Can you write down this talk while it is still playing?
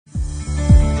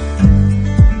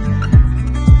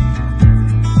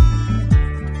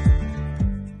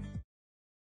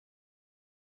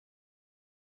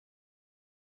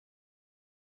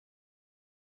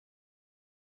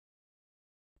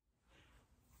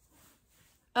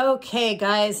Okay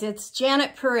guys, it's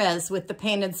Janet Perez with the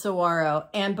Painted Saguaro,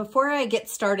 and before I get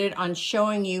started on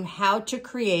showing you how to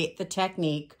create the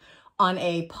technique on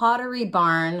a Pottery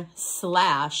Barn /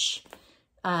 Sausalito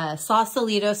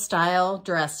style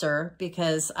dresser,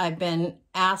 because I've been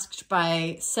asked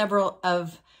by several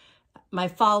of my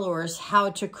followers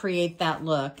how to create that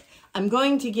look, I'm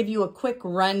going to give you a quick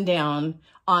rundown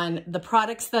on the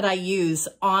products that I use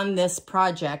on this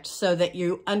project so that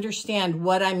you understand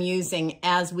what I'm using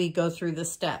as we go through the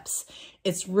steps.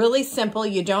 It's really simple.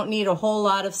 You don't need a whole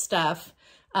lot of stuff,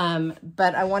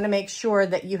 but I want to make sure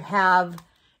that you have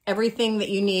everything that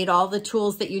you need, all the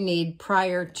tools that you need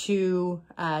prior to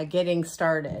getting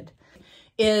started.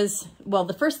 Well,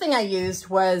 the first thing I used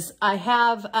was I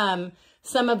have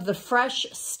some of the Fresh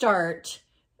Start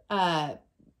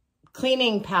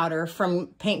cleaning powder from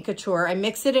Paint Couture. I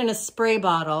mix it in a spray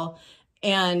bottle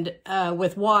and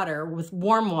with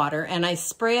warm water, and I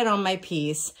spray it on my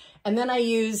piece. And then I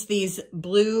use these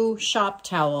blue shop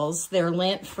towels. They're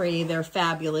lint-free, they're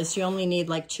fabulous. You only need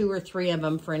like 2 or 3 of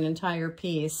them for an entire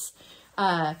piece.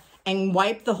 And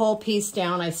wipe the whole piece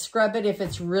down. I scrub it if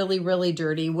it's really, really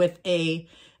dirty with a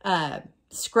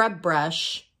scrub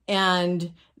brush.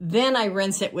 And then I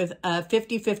rinse it with a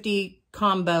 50-50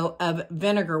 combo of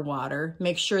vinegar water.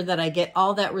 Make sure that I get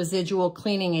all that residual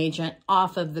cleaning agent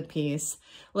off of the piece.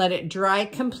 Let it dry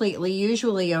completely,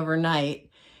 usually overnight.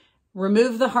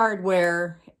 Remove the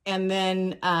hardware, and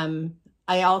then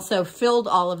I also filled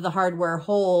all of the hardware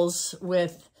holes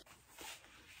with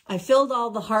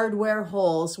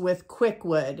quick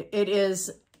wood. It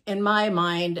is, in my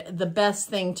mind, the best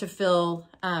thing to fill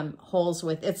holes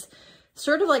with. It's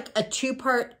sort of like a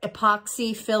 2-part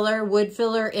epoxy filler, wood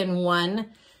filler in one.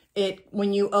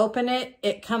 When you open it,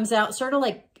 it comes out sort of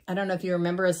like, I don't know if you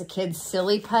remember as a kid,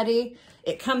 silly putty.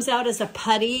 It comes out as a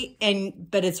putty,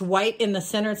 but it's white in the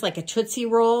center. It's like a Tootsie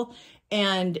Roll,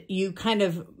 and you kind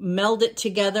of meld it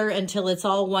together until it's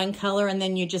all one color, and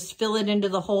then you just fill it into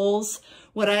the holes.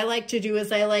 What I like to do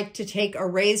is I like to take a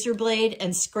razor blade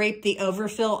and scrape the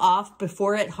overfill off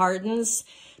before it hardens,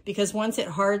 because once it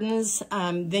hardens,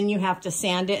 then you have to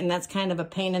sand it, and that's kind of a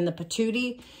pain in the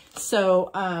patootie. So,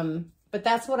 but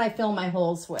that's what I fill my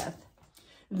holes with.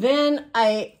 Then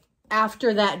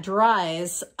after that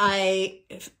dries, I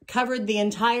covered the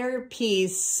entire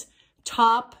piece,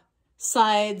 top,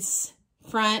 sides,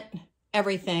 front,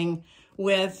 everything,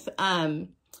 with the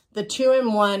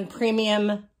 2-in-1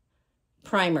 premium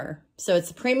primer. So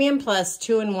it's a Premium Plus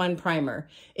 2-in-1 primer.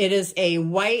 It is a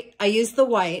white, I use the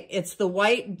white. It's the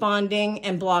white bonding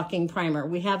and blocking primer.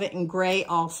 We have it in gray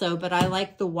also, but I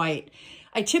like the white.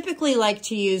 I typically like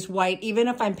to use white even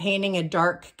if I'm painting a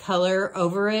dark color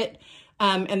over it.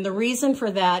 And the reason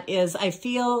for that is I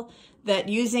feel that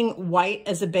using white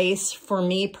as a base for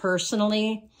me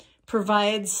personally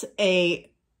provides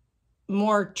a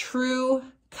more true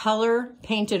color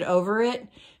painted over it.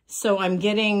 So I'm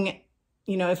getting,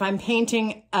 you know, if I'm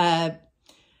painting,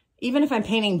 even if I'm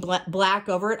painting black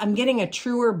over it, I'm getting a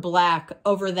truer black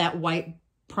over that white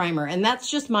primer. And that's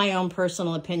just my own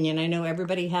personal opinion. I know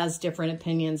everybody has different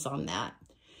opinions on that.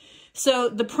 So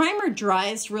the primer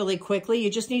dries really quickly. You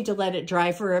just need to let it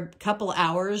dry for a couple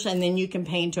hours and then you can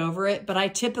paint over it. But I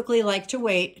typically like to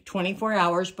wait 24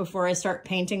 hours before I start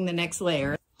painting the next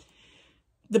layer.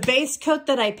 The base coat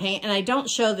that I paint, and I don't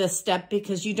show this step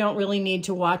because you don't really need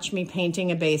to watch me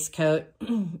painting a base coat,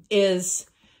 is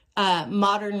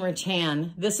Modern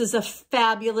Rattan. This is a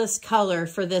fabulous color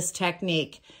for this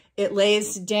technique. It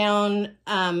lays down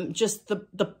just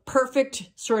the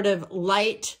perfect sort of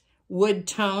light wood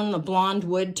tone, the blonde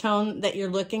wood tone that you're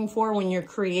looking for when you're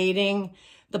creating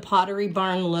the Pottery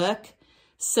Barn look.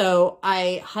 So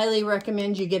I highly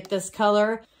recommend you get this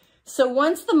color. So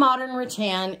once the Modern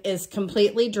Rattan is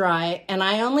completely dry, and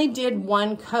I only did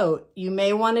 1 coat, you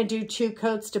may want to do 2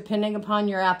 coats depending upon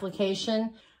your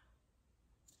application.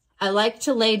 I like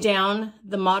to lay down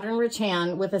the Modern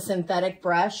Rattan with a synthetic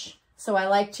brush. So I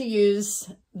like to use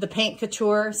the Paint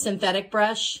Couture synthetic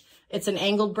brush. It's an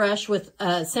angled brush with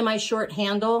a semi-short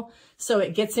handle, so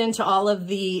it gets into all of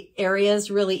the areas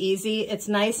really easy. It's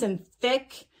nice and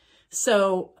thick,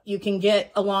 so you can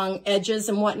get along edges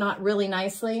and whatnot really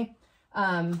nicely.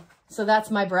 So that's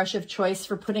my brush of choice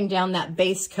for putting down that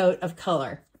base coat of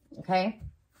color, okay?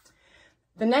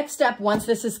 The next step, once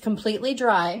this is completely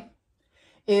dry,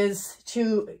 is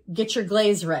to get your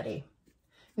glaze ready.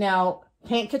 Now,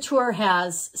 Paint Couture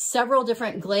has several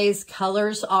different glaze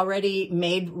colors already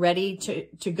made ready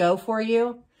to go for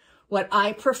you. What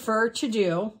I prefer to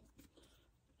do,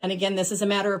 and again, this is a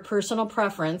matter of personal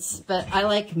preference, but I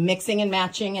like mixing and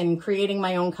matching and creating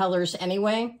my own colors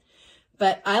anyway.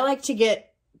 But I like to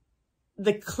get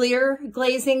the clear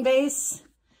glazing base.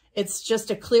 It's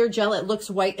just a clear gel. It looks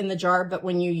white in the jar, but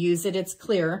when you use it, it's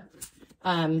clear.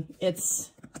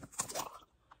 It's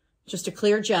just a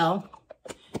clear gel.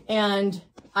 And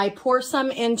I pour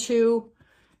some into,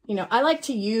 you know, I like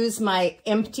to use my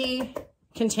empty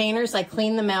containers. I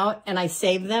clean them out and I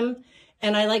save them.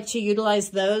 And I like to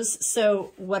utilize those.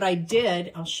 So what I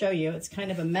did, I'll show you, it's kind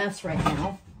of a mess right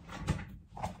now,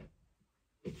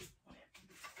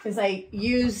 is I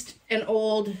used an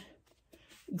old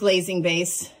glazing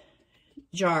base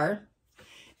jar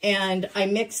and I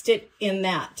mixed it in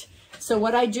that. So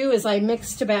what I do is I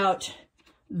mixed about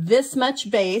this much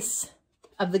base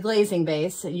of the glazing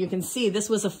base. And you can see this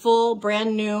was a full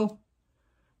brand new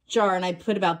jar and I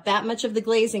put about that much of the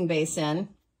glazing base in.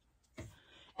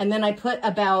 And then I put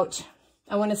about,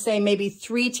 I want to say maybe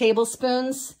 3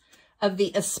 tablespoons of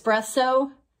the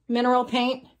espresso mineral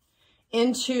paint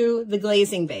into the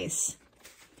glazing base.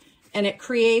 And it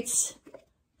creates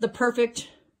the perfect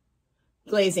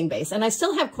glazing base. And I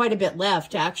still have quite a bit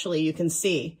left, actually, you can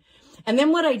see. And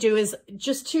then what I do is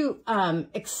just to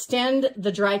extend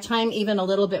the dry time even a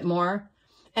little bit more.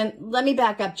 And let me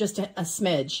back up just a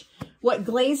smidge. What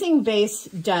glazing base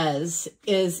does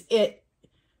is it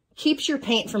keeps your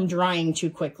paint from drying too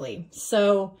quickly.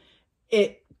 So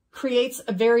it creates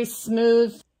a very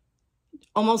smooth,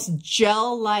 almost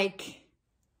gel-like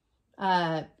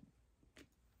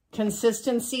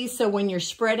consistency. So when you're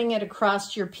spreading it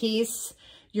across your piece,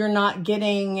 you're not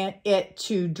getting it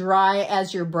to dry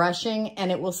as you're brushing,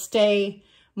 and it will stay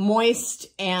moist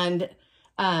and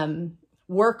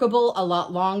workable a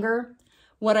lot longer.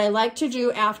 What I like to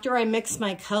do after I mix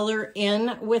my color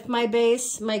in with my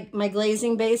base, my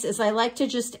glazing base, is I like to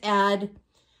just add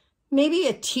maybe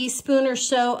a teaspoon or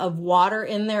so of water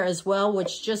in there as well,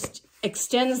 which just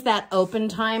extends that open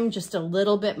time just a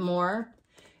little bit more.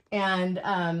 And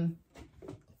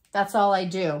that's all I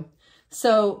do.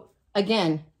 So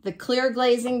again, the clear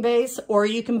glazing base, or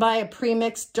you can buy a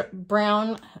pre-mixed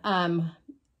brown. And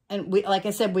like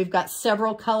I said, we've got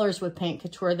several colors with Paint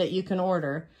Couture that you can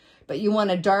order. But you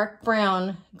want a dark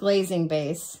brown glazing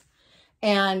base,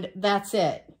 and that's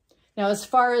it. Now, as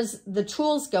far as the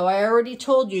tools go, I already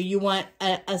told you, you want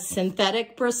a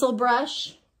synthetic bristle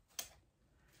brush.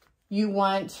 You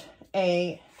want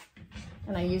and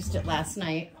I used it last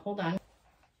night, hold on.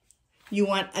 You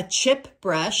want a chip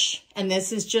brush, and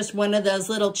this is just one of those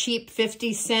little cheap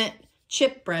 50-cent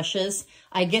chip brushes.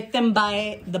 I get them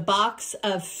by the box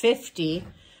of 50,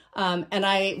 and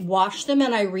I wash them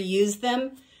and I reuse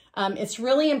them. It's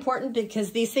really important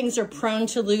because these things are prone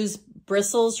to lose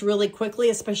bristles really quickly,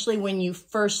 especially when you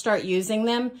first start using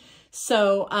them.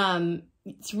 So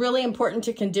it's really important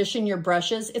to condition your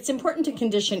brushes. It's important to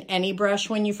condition any brush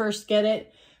when you first get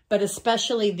it, but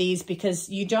especially these, because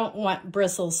you don't want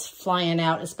bristles flying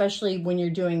out, especially when you're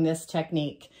doing this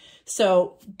technique.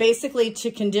 So basically,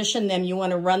 to condition them, you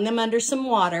want to run them under some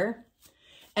water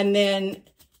and then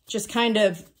just kind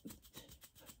of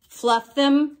fluff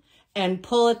them and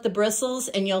pull at the bristles,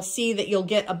 and you'll see that you'll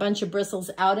get a bunch of bristles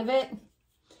out of it.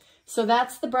 So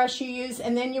that's the brush you use.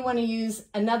 And then you want to use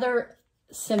another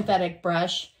synthetic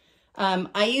brush.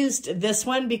 I used this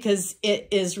one because it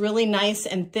is really nice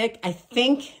and thick. I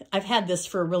think I've had this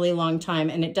for a really long time,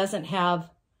 and it doesn't have,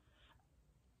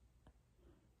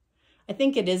 I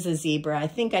think it is a zebra. I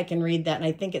think I can read that, and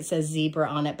I think it says zebra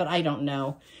on it, but I don't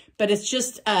know. But it's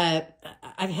just, I've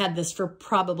had this for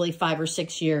probably 5 or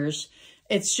 6 years.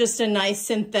 It's just a nice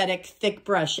synthetic thick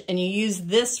brush, and you use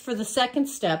this for the second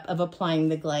step of applying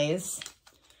the glaze.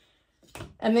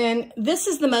 And then this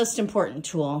is the most important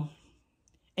tool.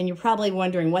 And you're probably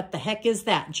wondering, what the heck is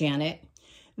that, Janet?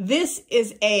 This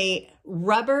is a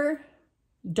rubber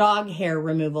dog hair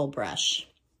removal brush.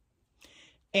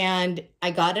 And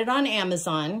I got it on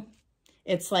Amazon.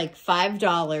 It's like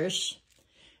 $5.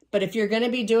 But if you're going to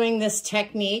be doing this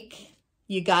technique,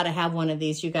 you got to have one of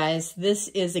these, you guys. This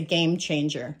is a game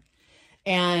changer.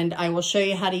 And I will show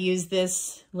you how to use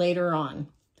this later on.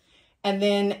 And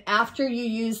then after you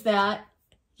use that,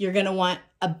 you're going to want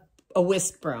a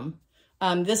whisk broom.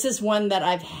 This is one that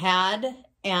I've had,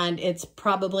 and it's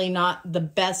probably not the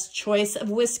best choice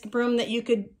of whisk broom that you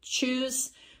could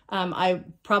choose. I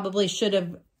probably should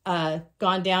have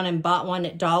gone down and bought one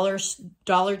at Dollar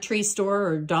Tree store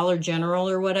or Dollar General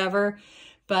or whatever,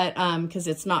 but because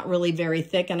it's not really very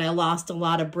thick, and I lost a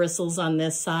lot of bristles on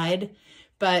this side.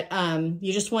 But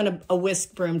you just want a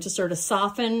whisk broom to sort of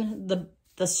soften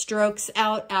the strokes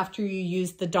out after you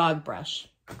use the dog brush.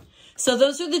 So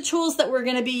those are the tools that we're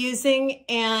going to be using,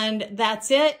 and that's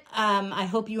it. I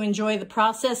hope you enjoy the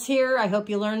process here. I hope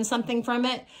you learned something from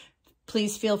it.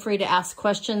 please feel free to ask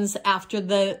questions after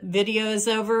the video is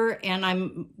over, and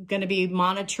I'm going to be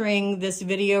monitoring this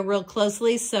video real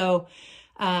closely. So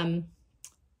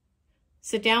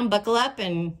sit down, buckle up,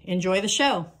 and enjoy the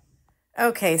show.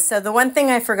 Okay, so the one thing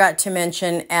I forgot to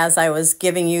mention as I was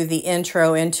giving you the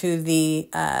intro into the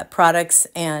products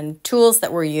and tools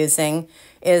that we're using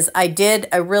is I did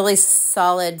a really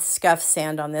solid scuff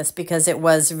sand on this because it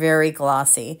was very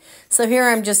glossy. So here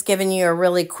I'm just giving you a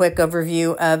really quick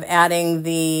overview of adding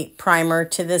the primer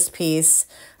to this piece.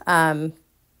 And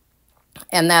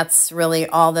that's really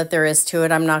all that there is to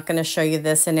it. I'm not going to show you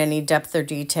this in any depth or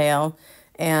detail.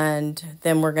 And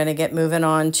then we're going to get moving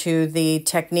on to the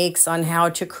techniques on how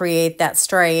to create that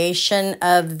striation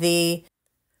of the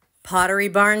Pottery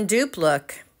Barn dupe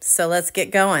look. So let's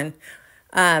get going.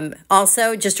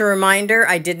 Also, just a reminder,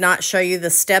 I did not show you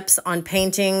the steps on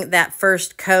painting that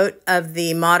first coat of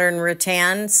the modern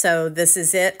rattan. So this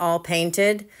is it all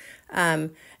painted. And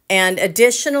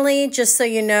additionally, just so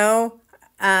you know,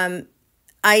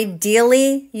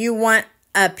 ideally you want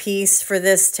a piece for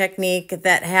this technique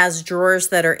that has drawers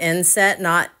that are inset,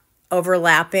 not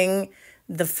overlapping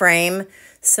the frame.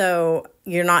 So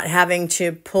you're not having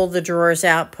to pull the drawers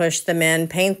out, push them in,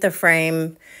 paint the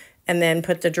frame, and then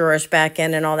put the drawers back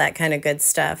in and all that kind of good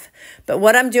stuff. But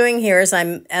what I'm doing here is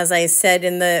as I said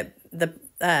in the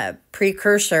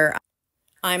precursor,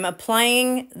 I'm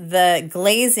applying the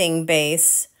glazing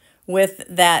base with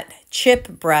that chip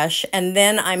brush, and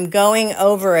then I'm going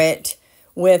over it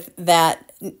with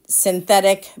that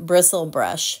synthetic bristle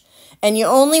brush. And you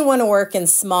only want to work in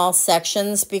small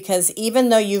sections because even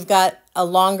though you've got a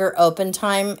longer open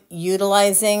time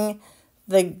utilizing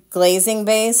the glazing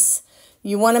base,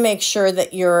 you want to make sure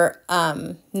that you're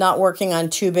not working on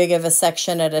too big of a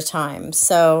section at a time.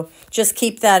 So just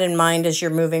keep that in mind as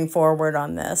you're moving forward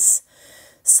on this.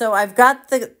 So I've got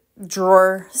the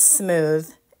drawer smooth,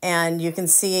 and you can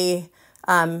see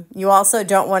you also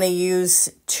don't want to use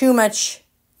too much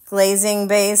glazing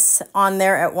base on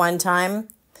there at one time.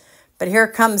 But here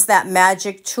comes that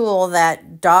magic tool,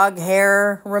 that dog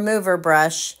hair remover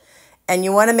brush, and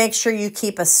you want to make sure you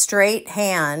keep a straight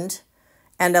hand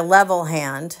and a level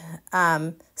hand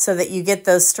so that you get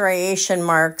those striation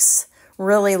marks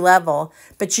really level.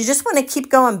 But you just want to keep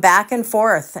going back and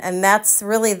forth, and that's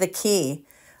really the key.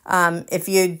 If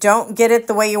you don't get it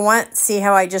the way you want, see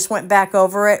how I just went back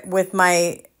over it with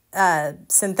my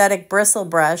synthetic bristle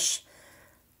brush,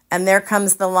 and there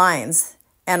comes the lines.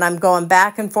 And I'm going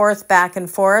back and forth,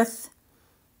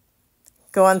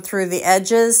 going through the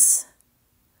edges,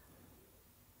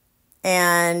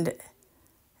 and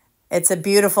it's a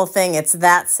beautiful thing. It's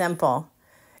that simple.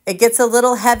 It gets a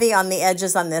little heavy on the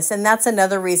edges on this, and that's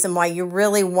another reason why you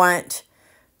really want,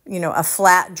 you know, a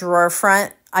flat drawer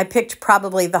front. I picked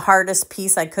probably the hardest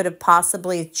piece I could have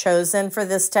possibly chosen for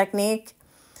this technique,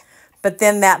 but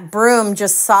then that broom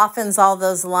just softens all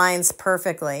those lines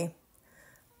perfectly.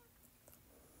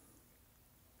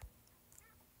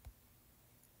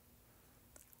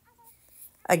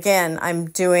 Again, I'm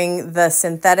doing the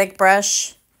synthetic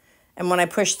brush, and when I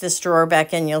push this drawer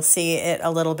back in, you'll see it a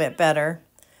little bit better.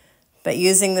 But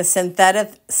using the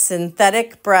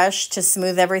synthetic brush to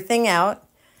smooth everything out,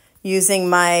 using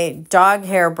my dog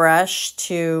hair brush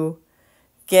to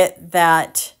get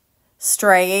that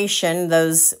striation,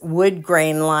 those wood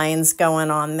grain lines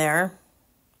going on there.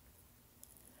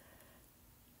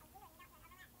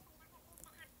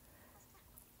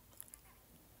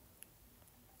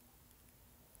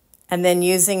 And then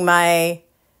using my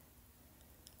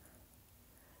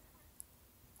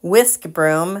whisk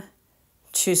broom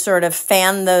to sort of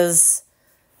fan those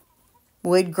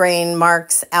wood grain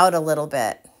marks out a little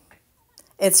bit.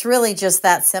 It's really just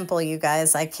that simple, you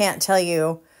guys. I can't tell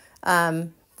you.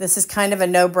 This is kind of a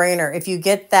no-brainer. If you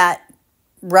get that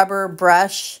rubber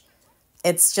brush,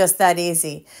 it's just that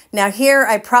easy. Now here,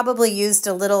 I probably used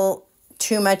a little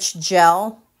too much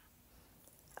gel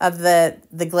of the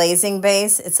glazing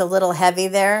base. It's a little heavy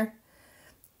there.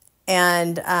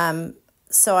 And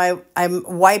so I'm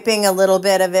wiping a little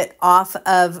bit of it off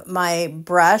of my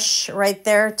brush right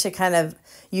there to kind of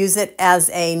use it as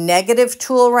a negative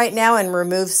tool right now and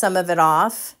remove some of it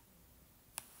off.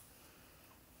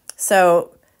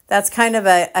 So that's kind of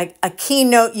a key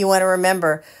note you want to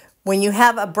remember. When you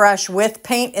have a brush with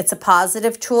paint, it's a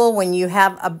positive tool. When you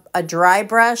have a dry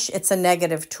brush, it's a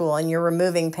negative tool, and you're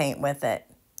removing paint with it.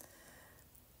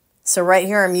 So right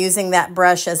here, I'm using that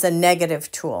brush as a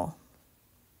negative tool.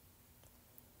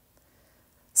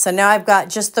 So now I've got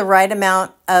just the right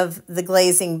amount of the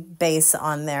glazing base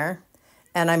on there.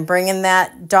 And I'm bringing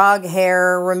that dog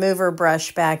hair remover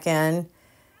brush back in.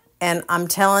 And I'm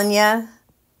telling you,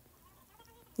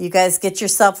 You guys get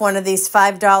yourself one of these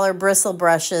 $5 bristle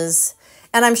brushes.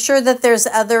 And I'm sure that there's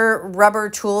other rubber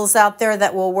tools out there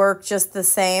that will work just the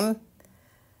same.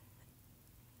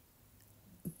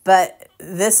 But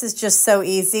this is just so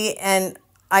easy. And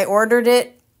I ordered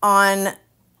it on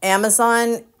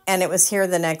Amazon and it was here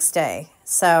the next day.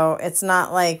 So it's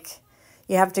not like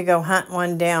you have to go hunt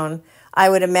one down. I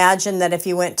would imagine that if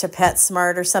you went to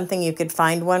PetSmart or something, you could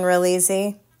find one real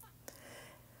easy.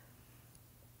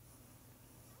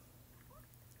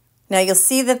 Now you'll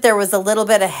see that there was a little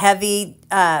bit of heavy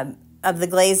of the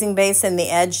glazing base in the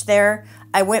edge there.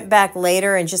 I went back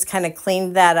later and just kind of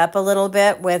cleaned that up a little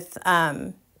bit with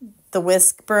the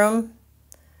whisk broom.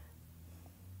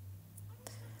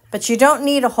 But you don't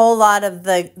need a whole lot of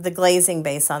the glazing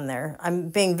base on there. I'm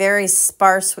being very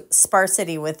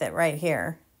sparsity with it right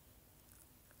here.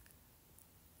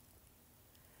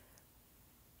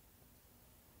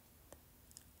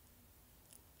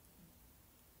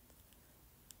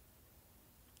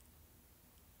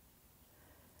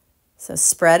 So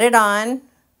spread it on,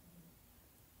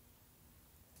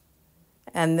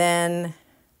 and then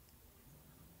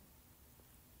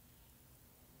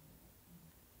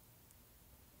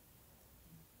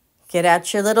get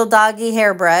out your little doggy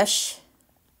hairbrush.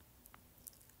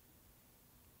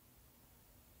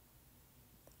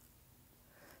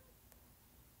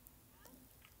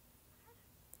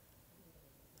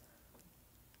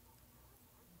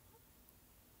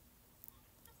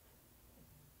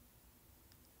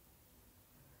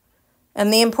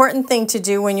 And the important thing to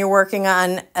do when you're working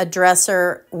on a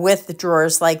dresser with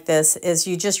drawers like this is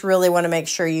you just really want to make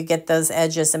sure you get those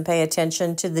edges and pay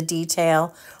attention to the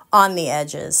detail on the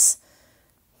edges.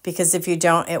 Because if you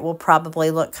don't, it will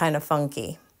probably look kind of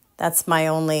funky. That's my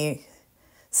only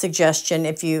suggestion.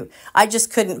 I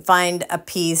just couldn't find a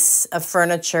piece of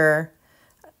furniture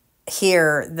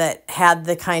here that had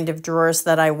the kind of drawers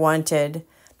that I wanted.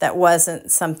 That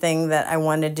wasn't something that I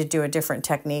wanted to do a different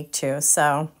technique to.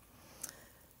 So.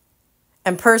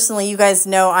 And personally, you guys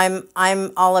know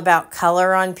I'm all about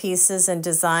color on pieces and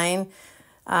design.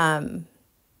 So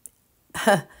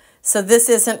this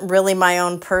isn't really my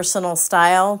own personal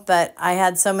style, but I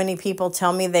had so many people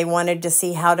tell me they wanted to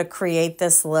see how to create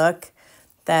this look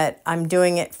that I'm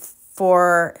doing it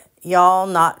for y'all,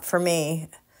 not for me.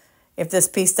 If this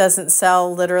piece doesn't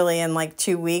sell literally in like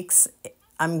 2 weeks,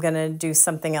 I'm going to do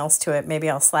something else to it.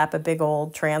 Maybe I'll slap a big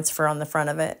old transfer on the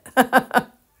front of it.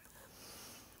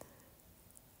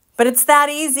 But it's that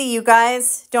easy, you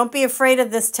guys. Don't be afraid of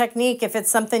this technique if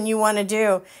it's something you want to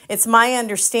do. It's my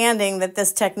understanding that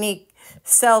this technique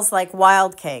sells like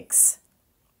wild cakes.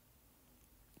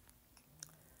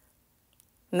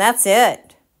 And that's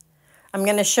it. I'm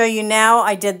going to show you now.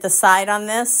 I did the side on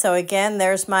this. So again,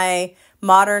 there's my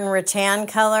modern rattan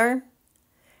color.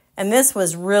 And this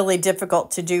was really difficult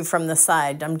to do from the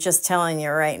side. I'm just telling you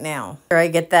right now. Here I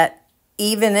get that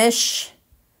even-ish.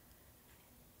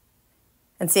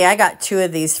 And see, I got 2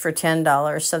 of these for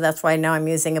 $10, so that's why now I'm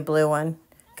using a blue one,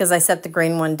 because I set the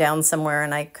green one down somewhere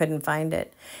and I couldn't find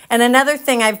it. And another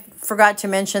thing I forgot to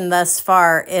mention thus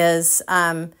far is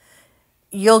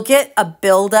you'll get a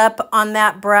buildup on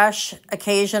that brush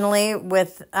occasionally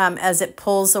with as it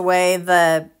pulls away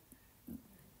the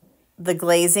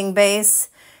glazing base.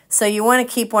 So you want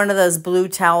to keep one of those blue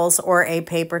towels or a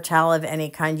paper towel of any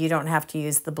kind. You don't have to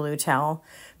use the blue towel.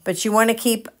 But you want to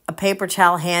keep a paper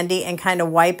towel handy and kind of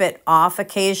wipe it off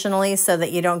occasionally so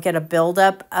that you don't get a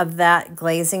buildup of that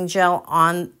glazing gel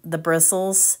on the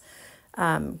bristles,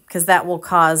 because that will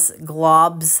cause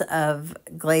globs of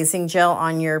glazing gel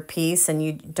on your piece and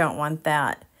you don't want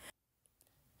that.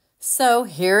 So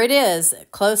here it is, a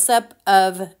close-up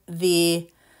of the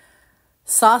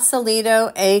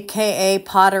Sausalito, aka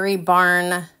Pottery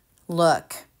Barn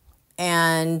look.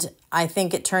 And I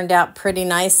think it turned out pretty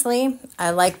nicely. I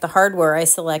like the hardware I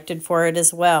selected for it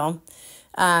as well.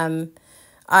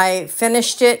 I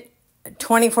finished it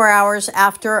 24 hours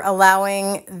after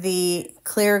allowing the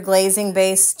clear glazing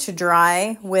base to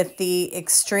dry with the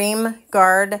Extreme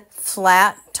Guard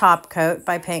Flat Top Coat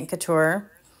by Paint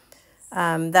Couture.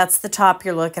 That's the top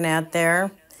you're looking at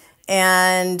there.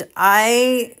 And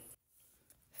I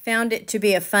found it to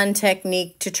be a fun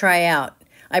technique to try out.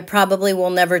 I probably will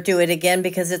never do it again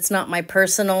because it's not my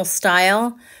personal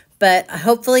style, but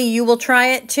hopefully you will try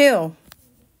it too.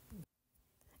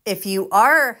 If you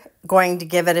are going to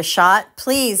give it a shot,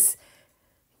 please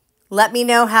let me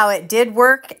know how it did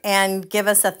work and give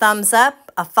us a thumbs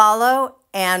up, a follow,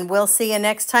 and we'll see you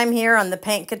next time here on the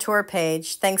Paint Couture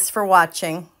page. Thanks for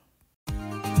watching.